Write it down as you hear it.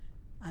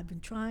I've been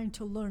trying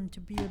to learn to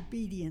be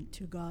obedient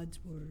to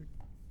God's word.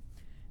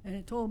 And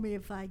it told me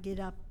if I get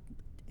up,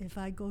 if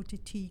I go to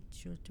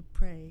teach or to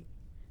pray,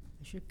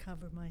 I should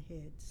cover my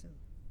head. So,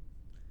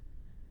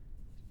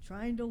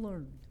 trying to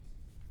learn.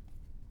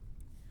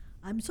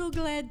 I'm so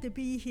glad to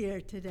be here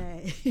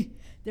today.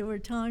 There were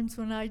times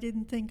when I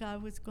didn't think I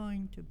was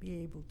going to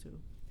be able to.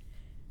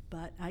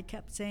 But I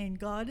kept saying,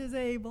 God is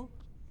able,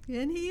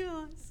 and He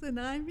was, and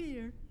I'm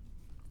here.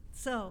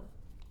 So,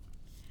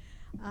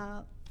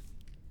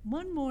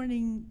 one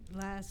morning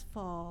last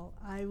fall,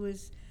 I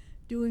was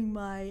doing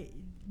my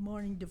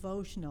morning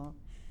devotional,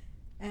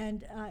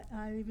 and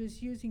I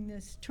was using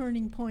this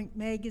Turning Point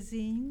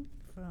magazine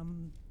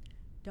from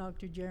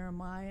Dr.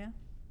 Jeremiah,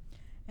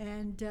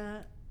 and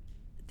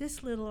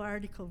this little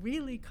article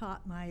really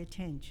caught my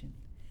attention.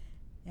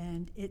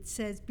 And it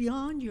says,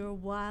 beyond your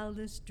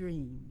wildest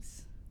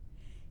dreams,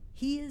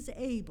 He is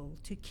able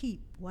to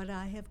keep what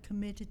I have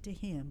committed to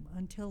Him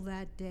until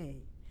that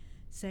day.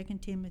 2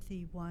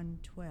 Timothy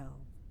 1:12.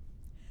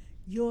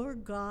 Your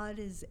God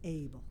is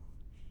able.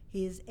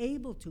 He is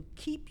able to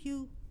keep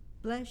you,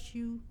 bless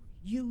you,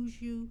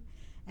 use you,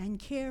 and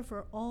care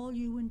for all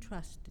you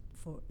entrust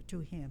to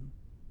Him.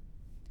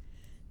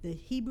 The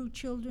Hebrew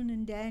children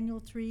in Daniel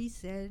 3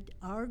 said,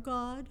 our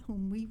God,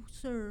 whom we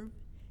serve,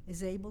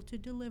 is able to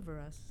deliver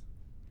us.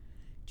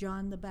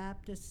 John the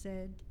Baptist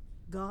said,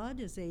 God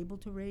is able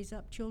to raise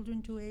up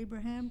children to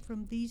Abraham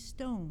from these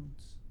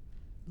stones.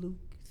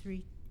 Luke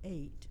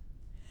 3:8.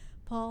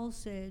 Paul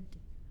said,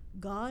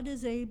 God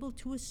is able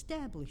to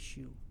establish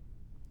you.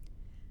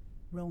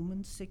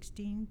 Romans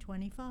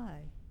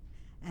 16:25.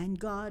 And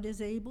God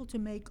is able to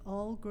make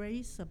all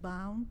grace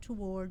abound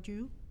toward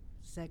you.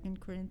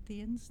 2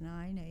 Corinthians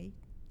 9:8.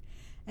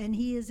 And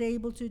He is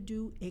able to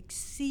do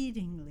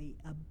exceedingly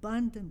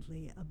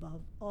abundantly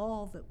above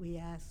all that we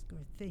ask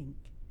or think.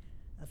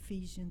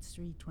 Ephesians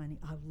 3:20.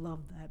 I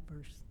love that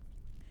verse.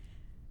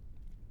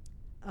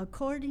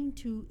 According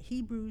to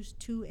Hebrews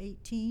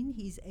 2:18,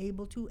 He's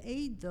able to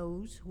aid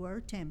those who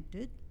are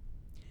tempted.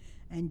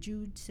 And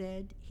Jude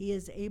said, He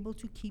is able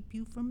to keep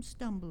you from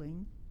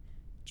stumbling.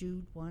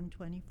 Jude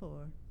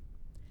 1:24.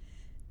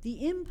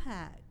 The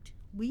impact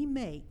we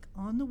make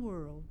on the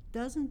world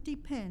doesn't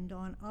depend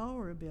on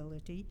our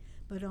ability,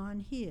 but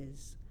on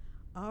His.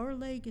 Our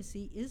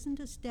legacy isn't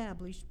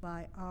established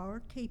by our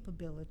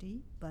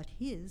capability, but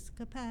His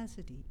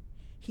capacity.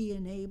 He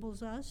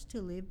enables us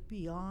to live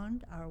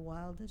beyond our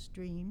wildest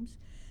dreams,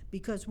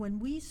 because when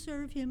we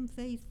serve Him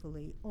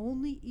faithfully,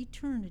 only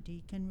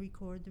eternity can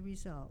record the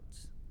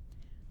results.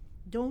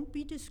 Don't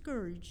be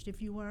discouraged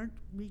if you aren't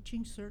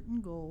reaching certain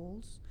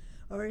goals,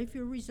 or if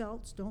your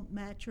results don't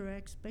match your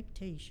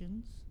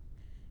expectations.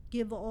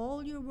 Give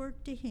all your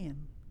work to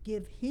Him.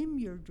 Give Him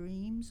your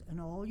dreams and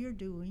all your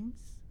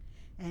doings,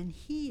 and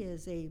He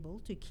is able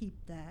to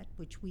keep that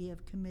which we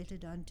have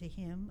committed unto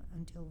Him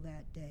until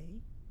that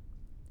day.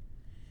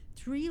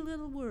 3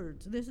 little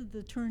words. This is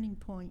the turning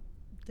point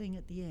thing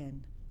at the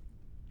end.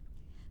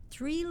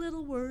 3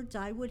 little words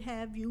I would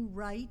have you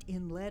write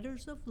in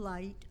letters of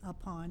light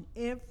upon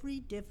every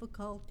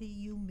difficulty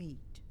you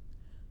meet.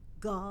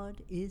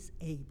 God is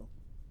able.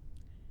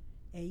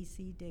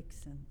 A.C.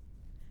 Dixon.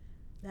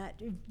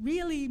 That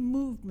really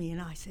moved me,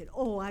 and I said,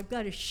 I've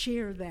got to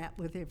share that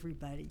with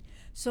everybody.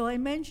 So I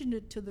mentioned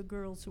it to the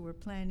girls who were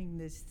planning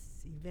this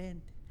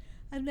event,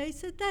 and they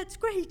said, that's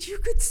great, you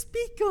could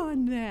speak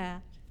on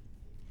that.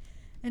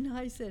 And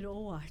I said,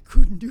 I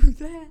couldn't do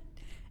that.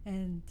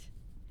 And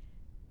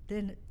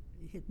then it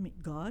hit me,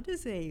 God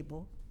is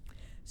able.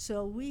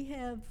 So we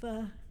have,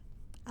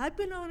 I've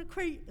been on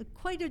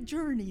quite a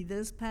journey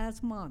this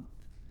past month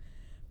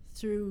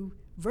through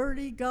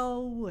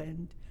vertigo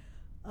and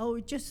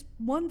just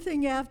one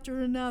thing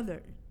after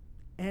another.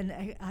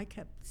 And I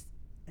kept,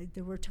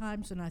 there were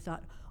times when I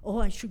thought,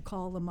 I should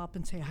call them up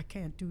and say, I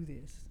can't do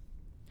this.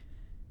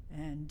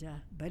 And,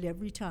 but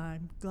every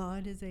time,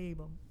 God is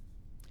able.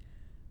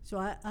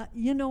 So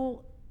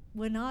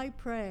when I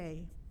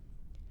pray,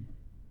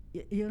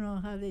 you know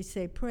how they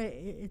say pray,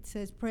 it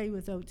says pray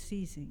without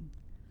ceasing.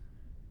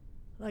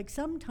 Like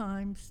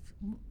sometimes,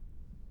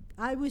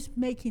 I was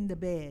making the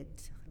bed,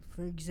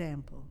 for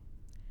example,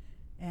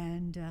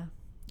 and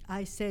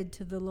I said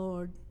to the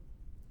Lord,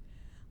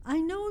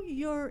 I know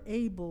You're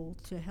able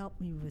to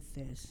help me with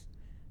this,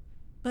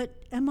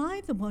 but am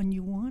I the one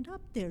You want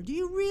up there? Do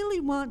You really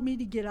want me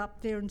to get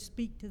up there and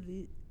speak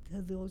to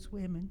those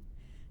women?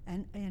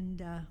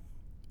 And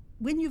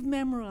when you've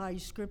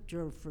memorized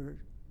scripture for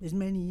as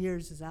many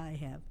years as I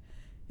have,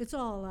 it's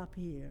all up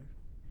here.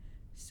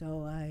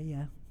 So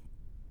I,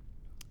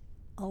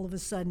 all of a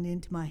sudden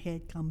into my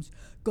head comes,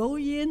 go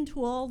ye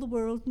into all the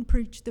world and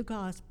preach the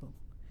gospel.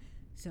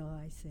 So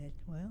I said,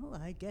 well,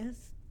 I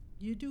guess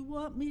You do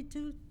want me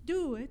to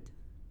do it.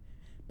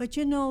 But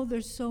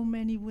there's so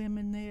many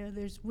women there.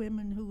 There's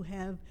women who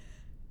have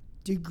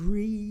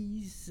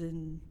degrees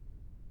and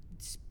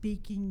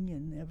speaking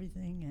and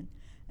everything,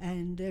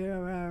 and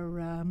there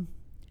are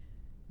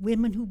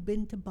women who've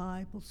been to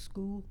Bible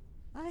school.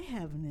 I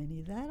haven't any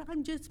of that.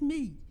 I'm just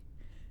me.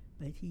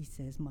 But He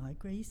says, my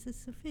grace is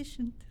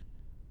sufficient.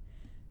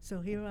 So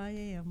here I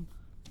am.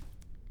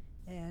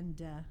 And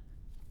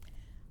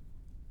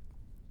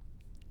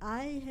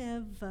I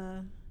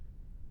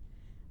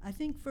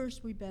think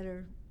first we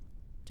better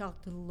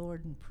talk to the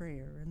Lord in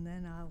prayer, and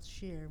then I'll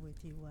share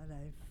with you what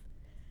I've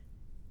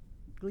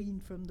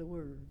gleaned from the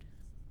Word.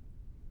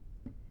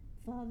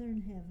 Father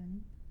in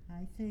heaven,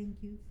 I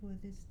thank you for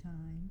this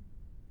time,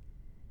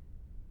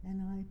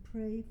 and I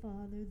pray,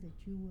 Father,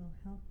 that you will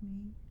help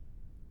me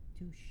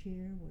to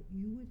share what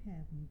you would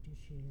have me to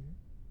share.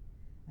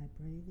 I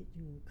pray that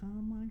you will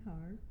calm my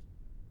heart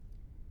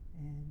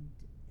and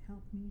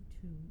help me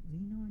to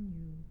lean on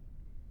you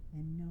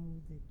and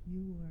know that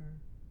you are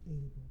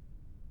able.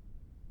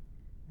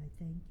 I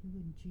thank you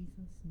in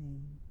Jesus'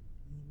 name.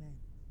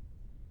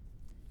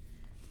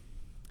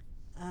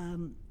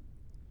 Amen.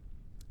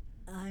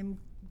 I'm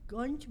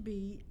going to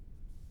be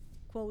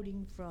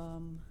quoting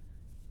from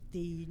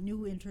the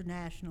New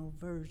International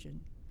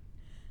Version.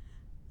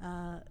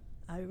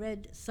 I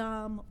read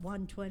Psalm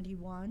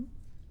 121.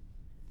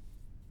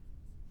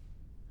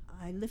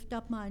 I lift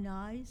up mine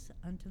eyes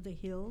unto the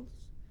hills.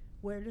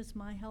 Where does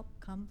my help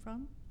come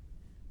from?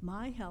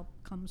 My help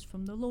comes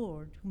from the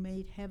Lord who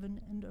made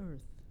heaven and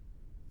earth,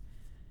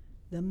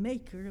 the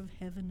maker of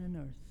heaven and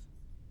earth.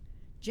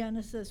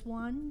 Genesis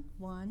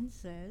 1:1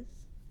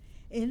 says,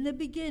 in the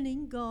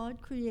beginning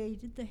God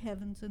created the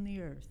heavens and the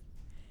earth.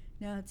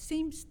 Now it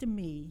seems to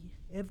me,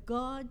 if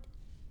God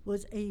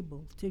was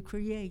able to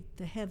create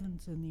the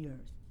heavens and the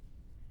earth,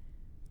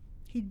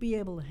 he'd be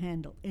able to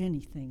handle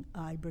anything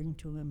I bring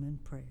to him in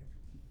prayer.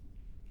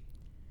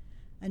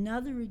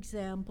 Another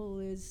example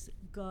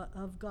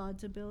of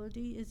God's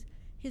ability is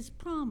his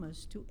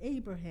promise to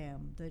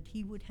Abraham that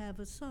he would have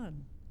a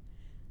son.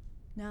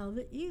 Now,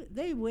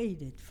 they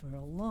waited for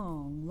a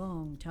long,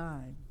 long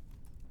time.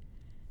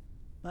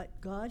 But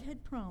God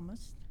had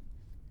promised,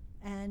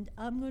 and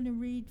I'm going to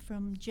read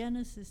from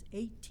Genesis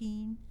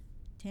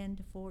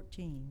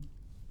 18:10-14.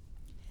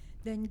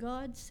 Then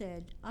God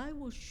said, I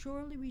will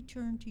surely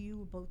return to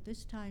you about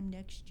this time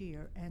next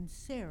year, and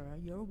Sarah,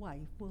 your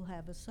wife, will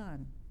have a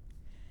son.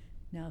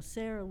 Now,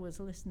 Sarah was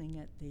listening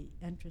at the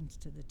entrance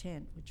to the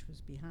tent, which was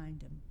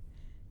behind him.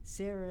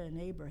 Sarah and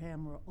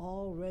Abraham were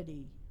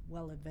already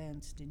well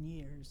advanced in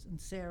years, and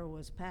Sarah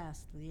was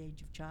past the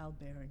age of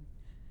childbearing.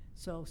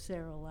 So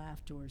Sarah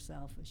laughed to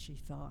herself as she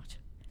thought,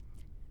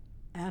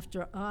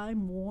 after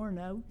I'm worn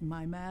out and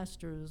my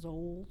master is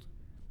old,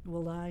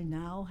 will I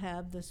now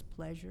have this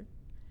pleasure?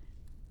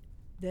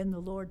 Then the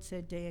Lord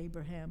said to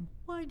Abraham,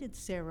 why did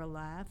Sarah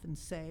laugh and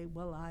say,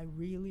 will I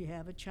really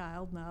have a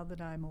child now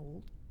that I'm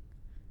old?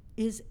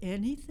 Is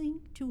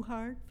anything too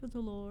hard for the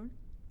Lord?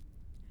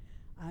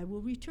 I will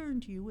return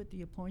to you at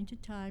the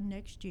appointed time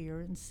next year,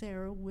 and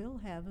Sarah will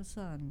have a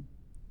son.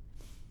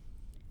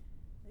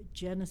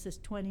 Genesis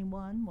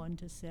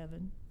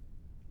 21:1-7.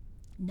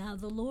 Now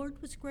the Lord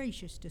was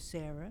gracious to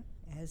Sarah,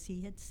 as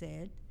he had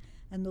said,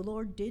 and the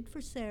Lord did for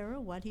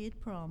Sarah what he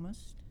had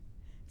promised.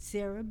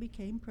 Sarah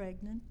became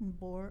pregnant and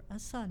bore a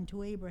son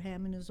to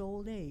Abraham in his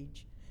old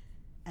age,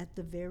 at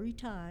the very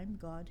time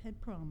God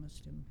had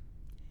promised him.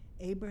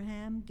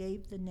 Abraham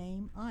gave the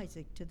name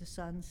Isaac to the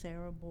son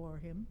Sarah bore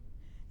him,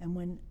 and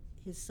when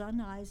his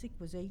son Isaac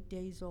was 8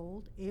 days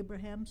old,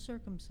 Abraham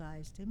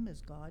circumcised him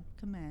as God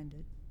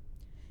commanded.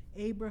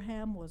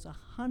 Abraham was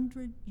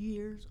 100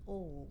 years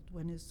old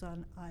when his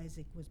son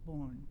Isaac was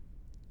born.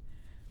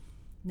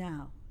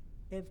 Now,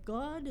 if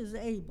God is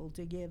able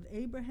to give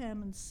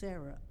Abraham and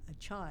Sarah a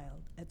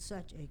child at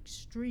such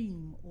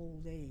extreme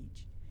old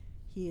age,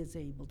 he is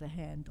able to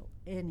handle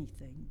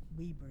anything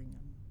we bring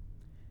him.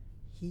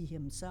 He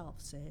himself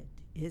said,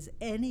 is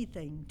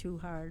anything too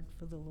hard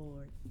for the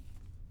Lord?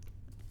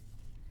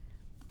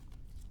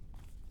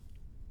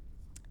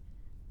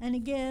 And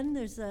again,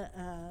 there's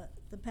the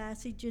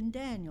passage in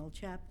Daniel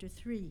chapter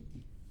 3.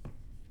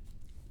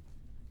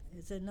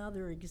 It's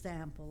another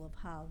example of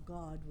how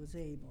God was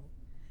able.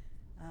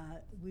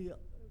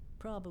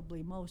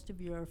 Probably most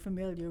of you are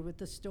familiar with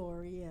the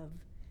story of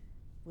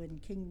when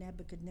King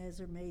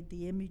Nebuchadnezzar made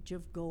the image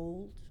of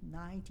gold,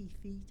 90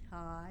 feet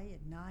high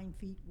and 9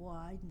 feet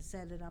wide, and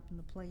set it up in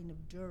the plain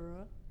of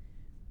Dura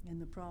in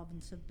the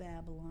province of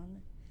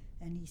Babylon.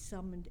 And he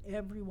summoned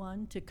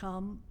everyone to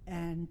come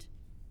and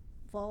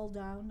fall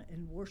down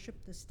and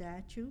worship the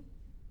statue.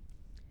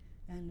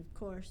 And of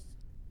course,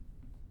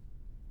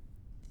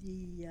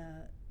 the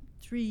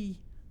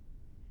three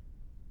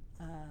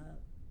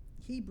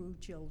Hebrew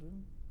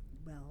children,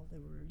 well,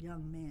 they were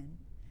young men,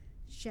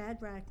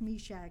 Shadrach,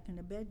 Meshach, and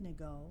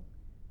Abednego,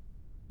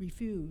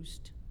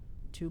 refused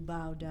to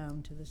bow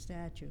down to the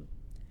statue.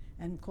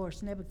 And of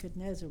course,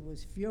 Nebuchadnezzar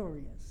was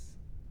furious.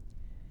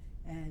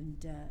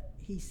 And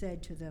he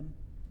said to them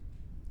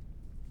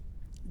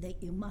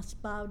that you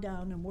must bow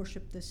down and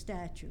worship the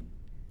statue.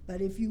 But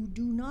if you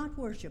do not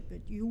worship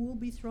it, you will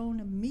be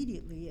thrown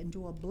immediately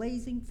into a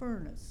blazing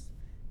furnace.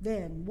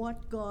 Then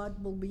what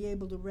God will be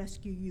able to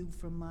rescue you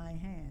from my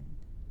hand?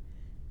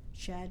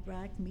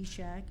 Shadrach,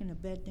 Meshach, and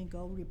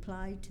Abednego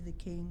replied to the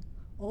king,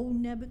 O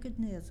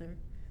Nebuchadnezzar,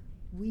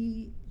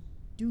 we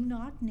do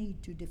not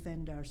need to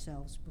defend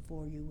ourselves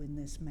before you in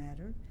this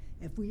matter.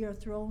 If we are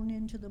thrown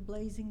into the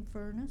blazing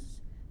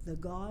furnace, the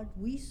God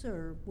we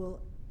serve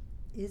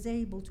is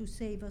able to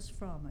save us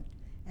from it,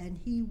 and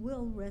he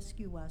will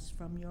rescue us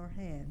from your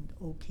hand,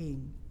 O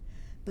king.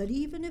 But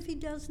even if he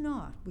does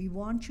not, we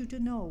want you to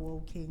know,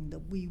 O king,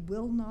 that we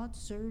will not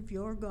serve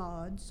your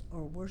gods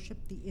or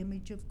worship the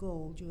image of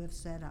gold you have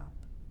set up.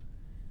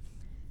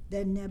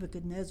 Then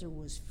Nebuchadnezzar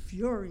was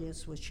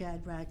furious with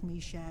Shadrach,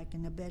 Meshach,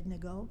 and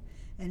Abednego,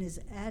 and his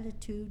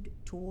attitude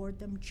toward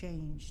them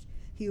changed.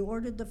 He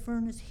ordered the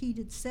furnace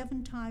heated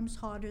 7 times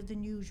hotter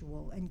than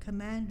usual and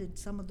commanded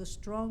some of the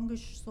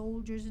strongest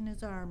soldiers in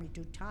his army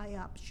to tie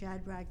up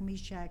Shadrach,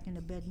 Meshach, and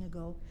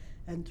Abednego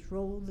and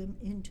throw them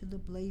into the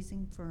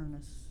blazing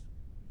furnace.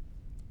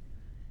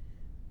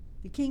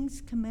 The king's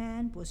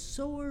command was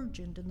so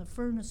urgent and the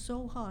furnace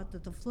so hot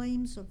that the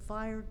flames of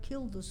fire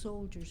killed the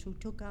soldiers who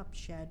took up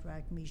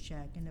Shadrach,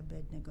 Meshach, and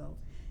Abednego.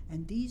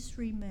 And these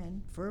 3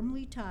 men,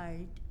 firmly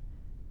tied,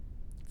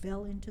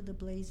 fell into the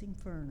blazing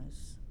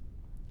furnace.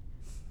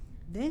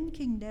 Then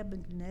King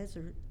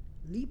Nebuchadnezzar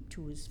leaped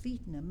to his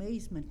feet in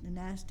amazement and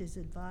asked his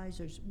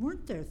advisors,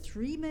 "Weren't there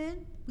 3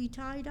 men we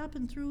tied up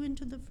and threw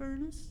into the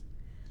furnace?"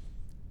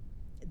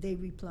 They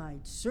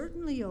replied,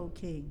 "Certainly, O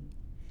king."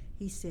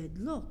 He said,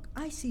 "Look,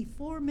 I see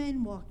 4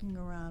 men walking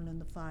around in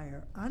the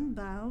fire,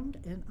 unbound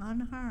and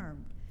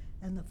unharmed,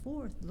 and the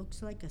 4th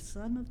looks like a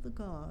son of the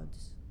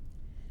gods."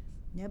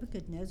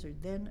 Nebuchadnezzar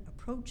then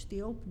approached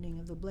the opening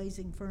of the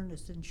blazing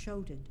furnace and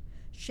shouted,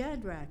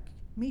 "Shadrach,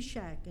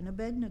 Meshach, and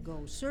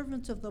Abednego,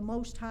 servants of the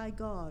Most High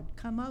God,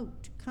 come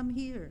out, come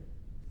here."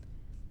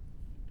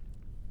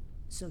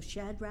 So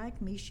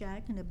Shadrach,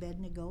 Meshach, and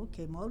Abednego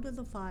came out of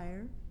the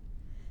fire,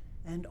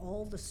 and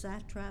all the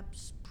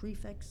satraps,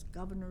 prefects,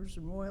 governors,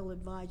 and royal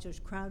advisors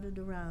crowded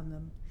around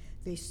them.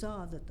 They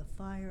saw that the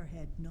fire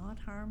had not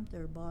harmed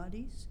their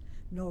bodies,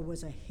 nor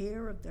was a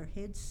hair of their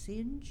heads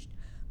singed.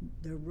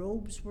 Their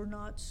robes were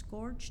not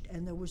scorched,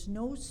 and there was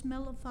no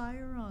smell of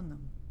fire on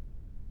them.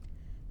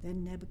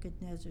 Then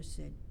Nebuchadnezzar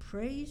said,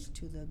 "Praise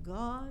to the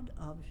God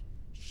of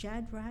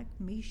Shadrach,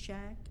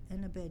 Meshach,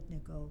 and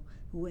Abednego,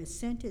 who has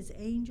sent his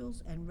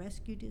angels and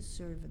rescued his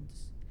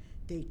servants.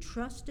 They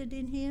trusted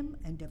in him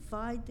and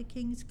defied the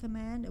king's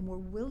command and were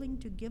willing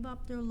to give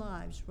up their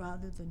lives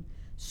rather than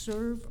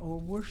serve or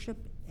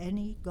worship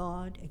any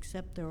god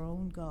except their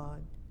own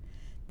God.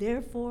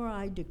 Therefore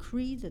I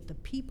decree that the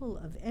people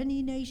of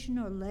any nation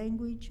or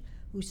language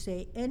who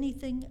say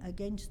anything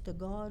against the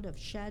God of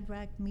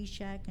Shadrach,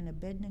 Meshach, and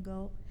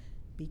Abednego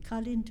be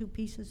cut into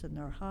pieces and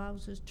their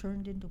houses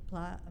turned into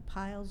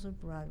piles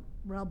of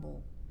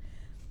rubble.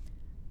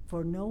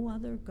 For no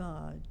other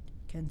God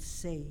can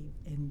save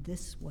in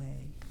this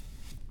way."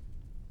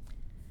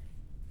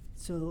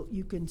 So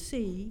you can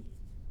see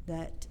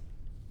that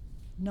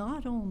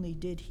not only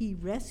did he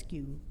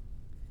rescue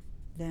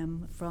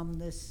them from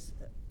this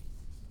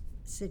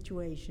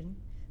situation,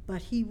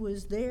 but he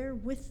was there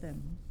with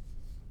them.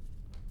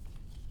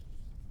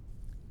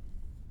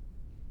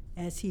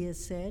 As he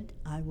has said,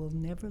 "I will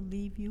never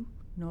leave you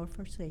nor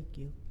forsake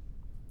you."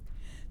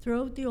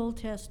 Throughout the Old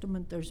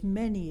Testament, there's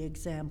many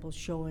examples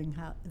showing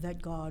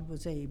that God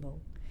was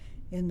able.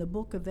 In the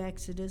book of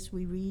Exodus,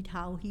 we read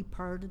how he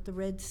parted the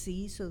Red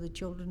Sea so the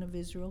children of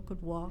Israel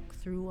could walk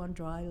through on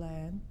dry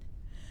land.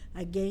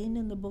 Again,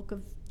 in the book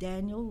of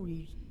Daniel,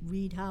 we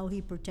read how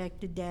he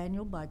protected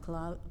Daniel by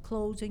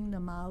closing the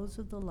mouths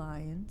of the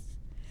lions.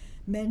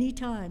 Many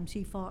times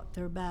he fought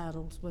their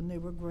battles when they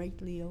were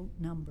greatly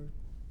outnumbered.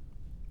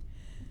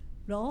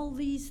 But all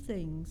these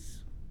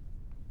things,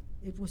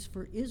 it was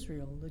for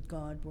Israel that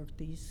God worked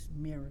these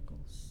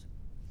miracles.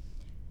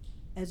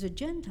 As a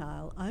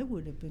Gentile, I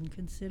would have been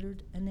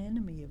considered an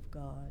enemy of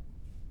God.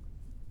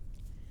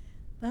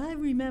 But I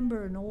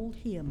remember an old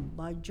hymn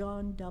by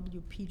John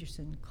W.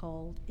 Peterson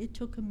called "It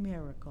Took a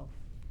Miracle."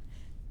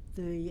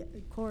 The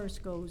chorus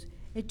goes,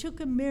 "It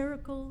took a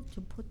miracle to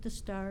put the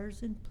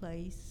stars in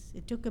place.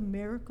 It took a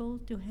miracle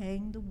to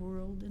hang the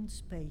world in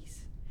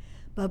space.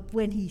 But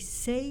when he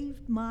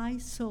saved my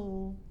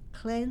soul,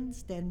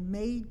 cleansed and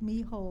made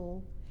me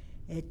whole,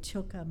 it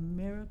took a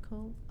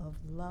miracle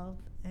of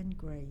love and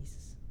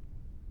grace."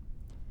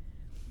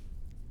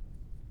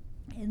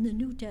 In the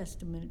New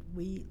Testament,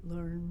 we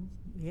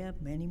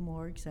have many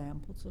more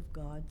examples of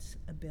God's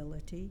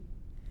ability.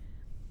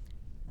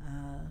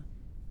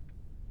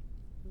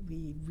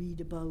 We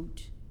read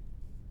about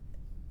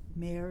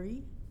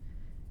Mary,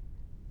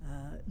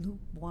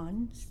 Luke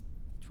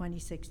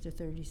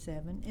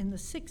 1:26-37. In the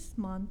 6th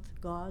month,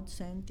 God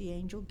sent the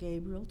angel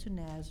Gabriel to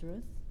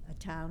Nazareth, a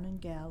town in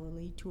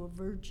Galilee, to a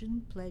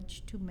virgin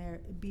pledged to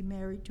be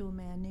married to a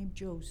man named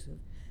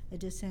Joseph, a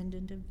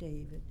descendant of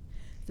David.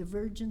 The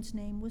virgin's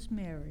name was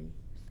Mary.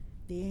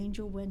 The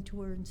angel went to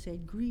her and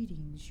said,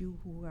 "Greetings, you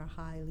who are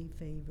highly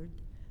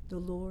favored. The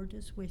Lord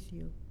is with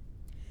you."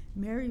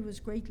 Mary was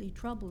greatly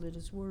troubled at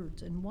his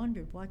words and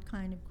wondered what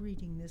kind of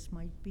greeting this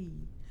might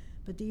be.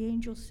 But the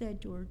angel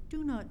said to her,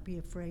 "Do not be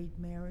afraid,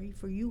 Mary,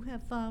 for you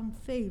have found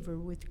favor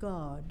with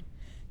God.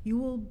 You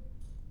will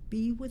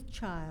be with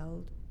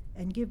child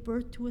and give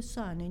birth to a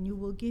son, and you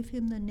will give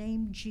him the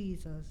name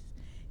Jesus.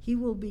 He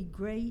will be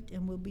great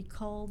and will be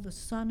called the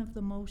Son of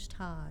the Most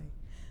High.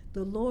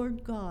 The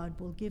Lord God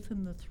will give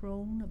him the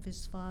throne of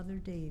his father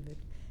David,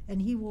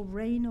 and he will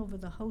reign over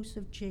the house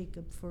of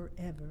Jacob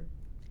forever.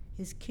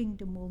 His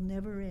kingdom will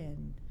never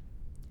end.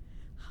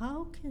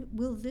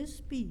 Will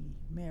this be,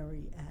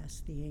 Mary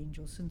asked the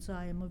angel, since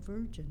I am a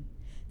virgin?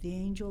 The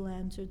angel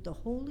answered, the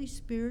Holy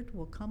Spirit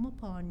will come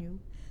upon you,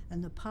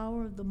 and the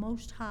power of the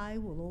Most High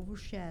will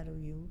overshadow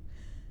you.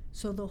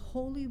 So the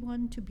Holy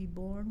One to be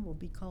born will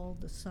be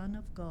called the Son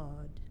of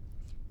God.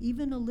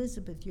 Even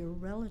Elizabeth, your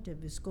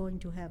relative, is going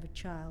to have a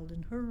child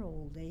in her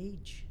old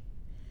age,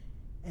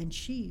 and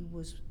she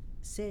was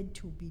said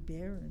to be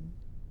barren.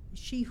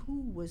 She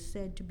who was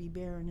said to be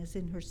barren is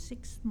in her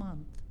 6th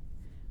month,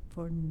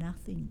 for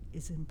nothing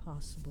is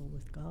impossible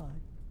with God.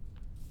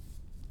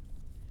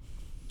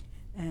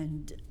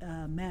 And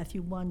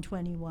Matthew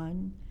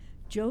 1:21,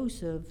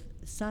 Joseph,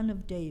 son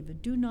of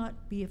David, do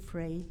not be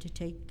afraid to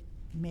take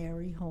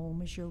Mary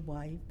home as your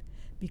wife,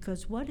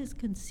 because what is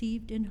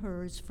conceived in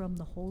her is from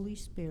the Holy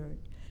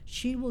Spirit.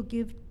 She will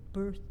give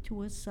birth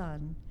to a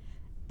son,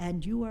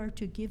 and you are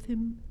to give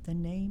him the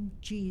name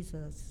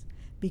Jesus,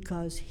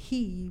 because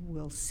he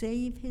will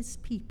save his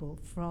people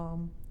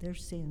from their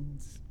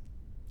sins.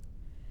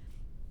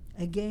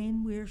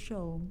 Again, we are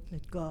shown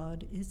that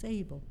God is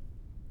able.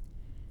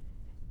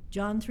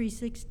 John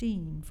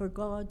 3:16, for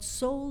God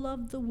so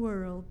loved the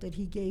world that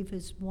he gave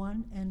his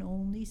one and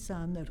only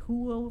Son, that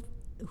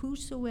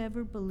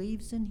whosoever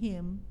believes in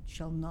him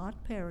shall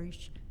not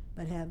perish,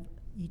 but have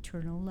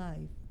eternal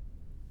life.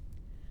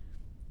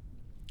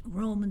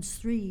 Romans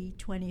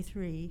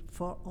 3:23,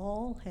 for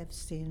all have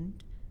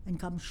sinned and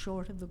come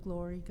short of the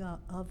glory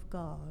of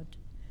God.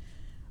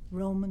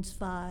 Romans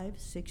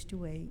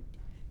 5:6-8,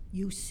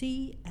 you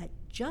see, at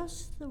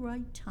just the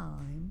right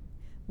time,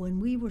 when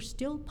we were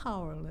still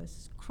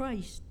powerless,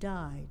 Christ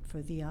died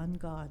for the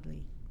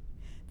ungodly.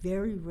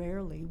 Very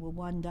rarely will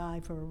one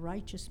die for a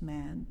righteous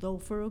man, though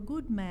for a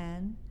good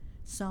man,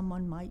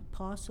 someone might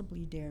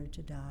possibly dare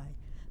to die.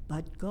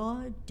 But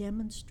God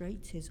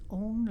demonstrates his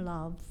own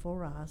love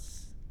for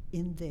us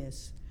in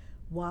this: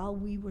 while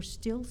we were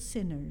still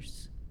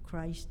sinners,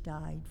 Christ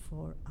died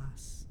for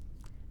us.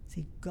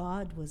 See,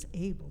 God was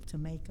able to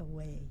make a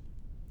way.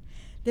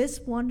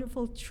 This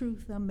wonderful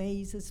truth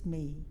amazes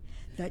me,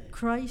 that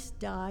Christ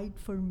died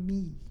for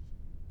me.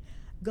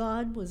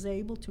 God was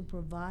able to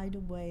provide a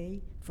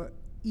way for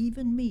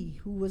even me,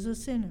 who was a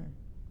sinner.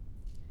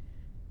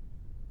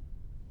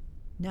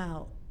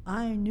 Now,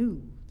 I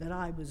knew that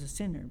I was a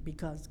sinner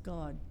because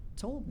God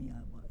told me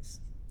I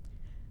was.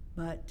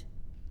 But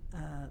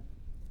how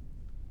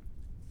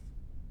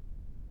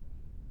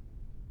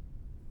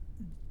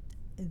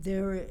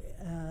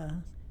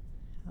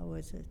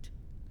was it?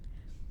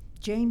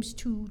 James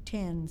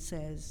 2:10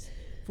 says,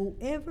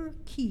 whoever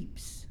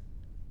keeps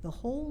the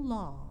whole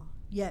law,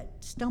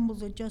 yet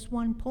stumbles at just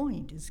one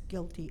point, is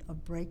guilty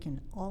of breaking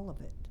all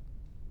of it.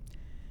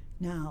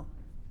 Now,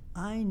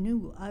 I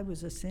knew I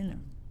was a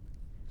sinner.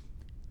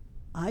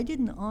 I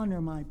didn't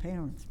honor my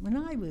parents. When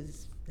I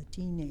was a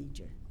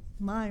teenager,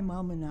 my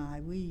mom and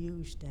I, we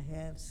used to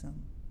have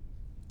some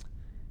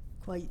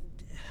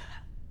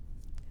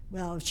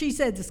well, if she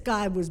said the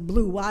sky was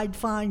blue, I'd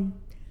find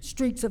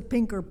streaks of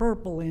pink or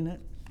purple in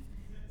it.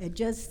 It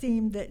just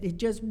seemed that it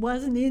just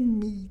wasn't in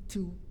me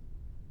to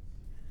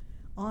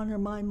honor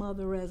my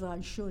mother as I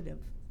should have.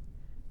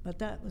 But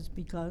that was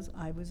because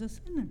I was a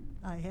sinner.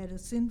 I had a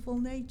sinful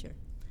nature.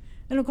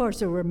 And of course,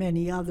 there were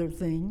many other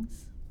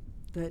things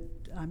that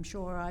I'm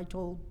sure I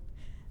told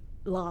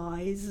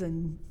lies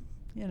and,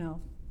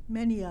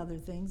 many other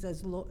things.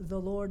 As the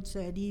Lord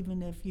said,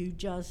 even if you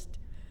just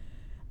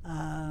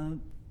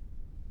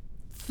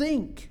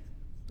think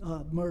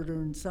of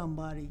murdering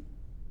somebody,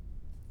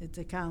 it's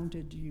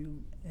accounted to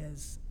you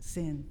as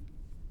sin.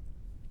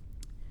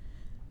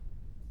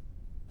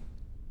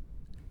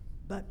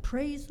 But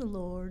praise the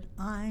Lord,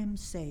 I'm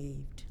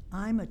saved.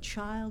 I'm a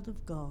child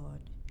of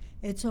God.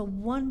 It's a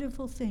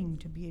wonderful thing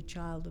to be a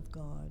child of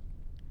God.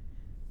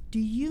 Do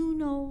you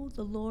know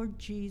the Lord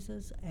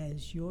Jesus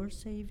as your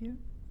Savior?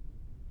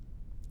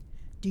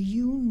 Do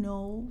you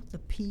know the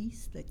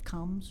peace that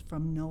comes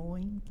from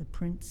knowing the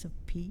Prince of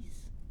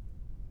Peace?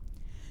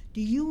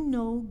 Do you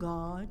know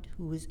God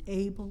who is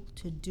able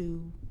to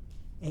do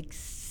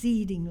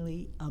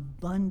exceedingly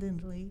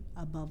abundantly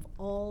above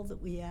all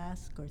that we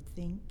ask or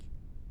think?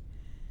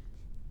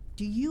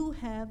 Do you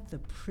have the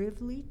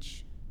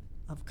privilege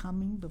of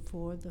coming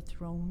before the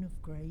throne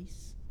of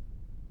grace?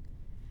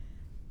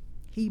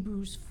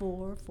 Hebrews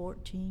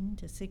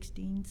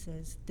 4:14-16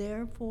 says,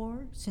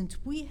 therefore, since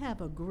we have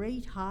a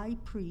great high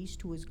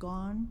priest who has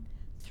gone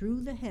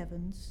through the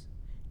heavens,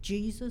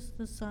 Jesus,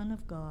 the Son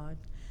of God,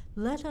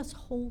 let us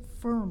hold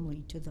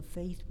firmly to the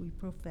faith we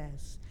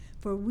profess,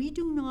 for we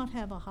do not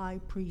have a high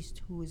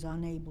priest who is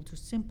unable to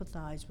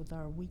sympathize with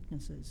our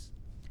weaknesses,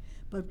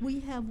 but we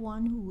have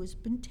one who has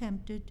been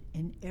tempted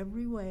in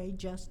every way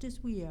just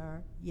as we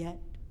are, yet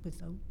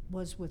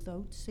was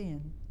without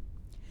sin.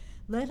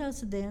 Let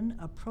us then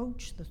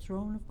approach the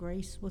throne of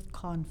grace with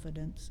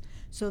confidence,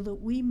 so that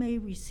we may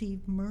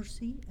receive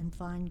mercy and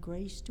find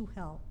grace to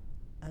help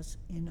us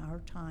in our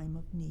time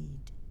of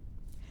need.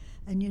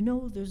 And you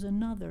know, there's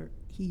another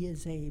He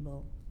is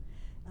able.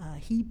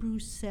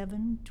 Hebrews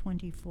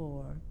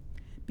 7:24.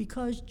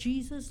 Because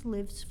Jesus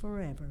lives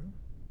forever,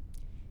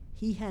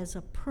 He has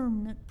a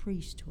permanent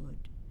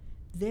priesthood.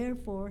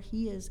 Therefore,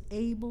 He is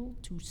able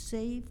to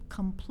save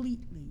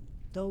completely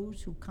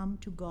those who come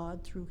to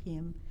God through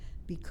Him,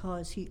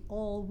 because He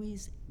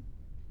always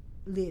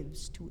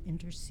lives to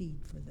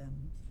intercede for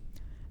them.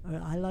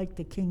 I like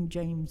the King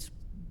James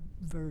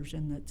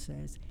version that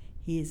says,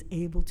 He is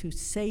able to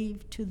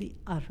save to the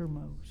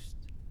uttermost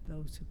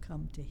those who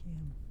come to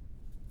Him.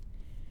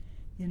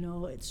 You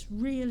know, it's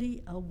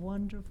really a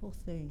wonderful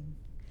thing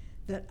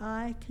that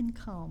I can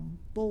come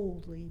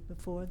boldly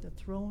before the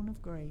throne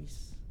of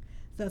grace,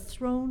 the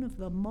throne of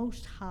the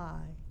Most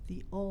High,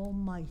 the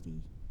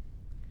Almighty.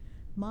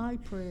 My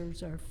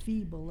prayers are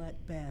feeble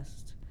at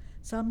best.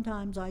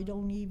 Sometimes I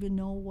don't even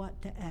know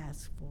what to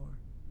ask for,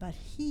 but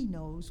He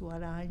knows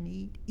what I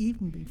need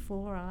even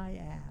before I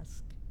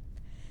ask.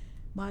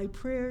 My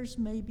prayers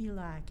may be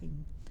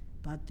lacking,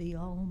 but the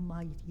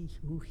Almighty,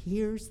 who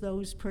hears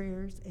those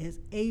prayers, is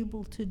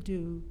able to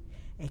do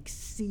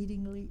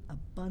exceedingly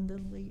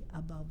abundantly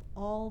above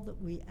all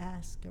that we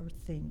ask or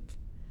think,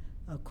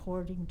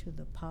 according to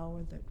the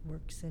power that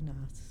works in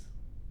us.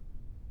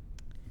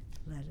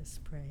 Let us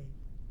pray.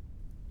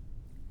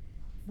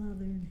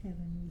 Father in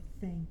heaven, we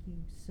thank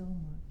you so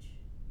much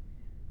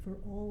for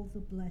all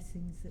the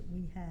blessings that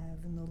we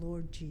have in the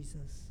Lord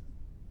Jesus.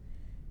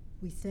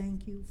 We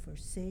thank you for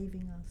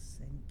saving us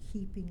and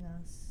keeping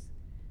us,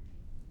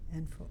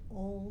 and for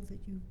all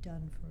that you've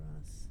done for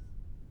us.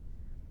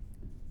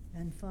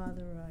 And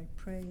Father, I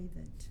pray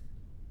that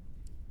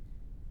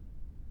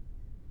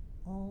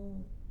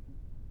all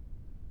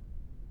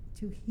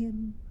to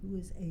Him who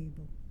is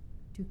able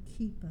to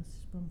keep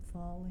us from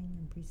falling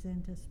and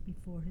present us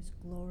before His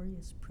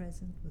glorious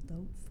presence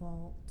without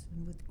fault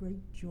and with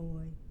great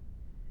joy,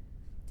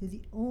 to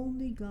the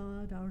only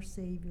God, our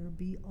Savior,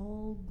 be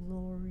all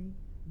glory,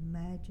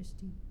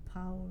 majesty,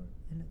 power,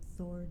 and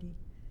authority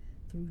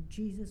through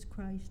Jesus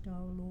Christ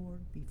our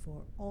Lord,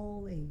 before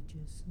all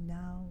ages,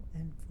 now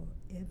and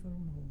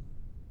forevermore.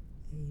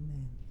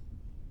 Amen.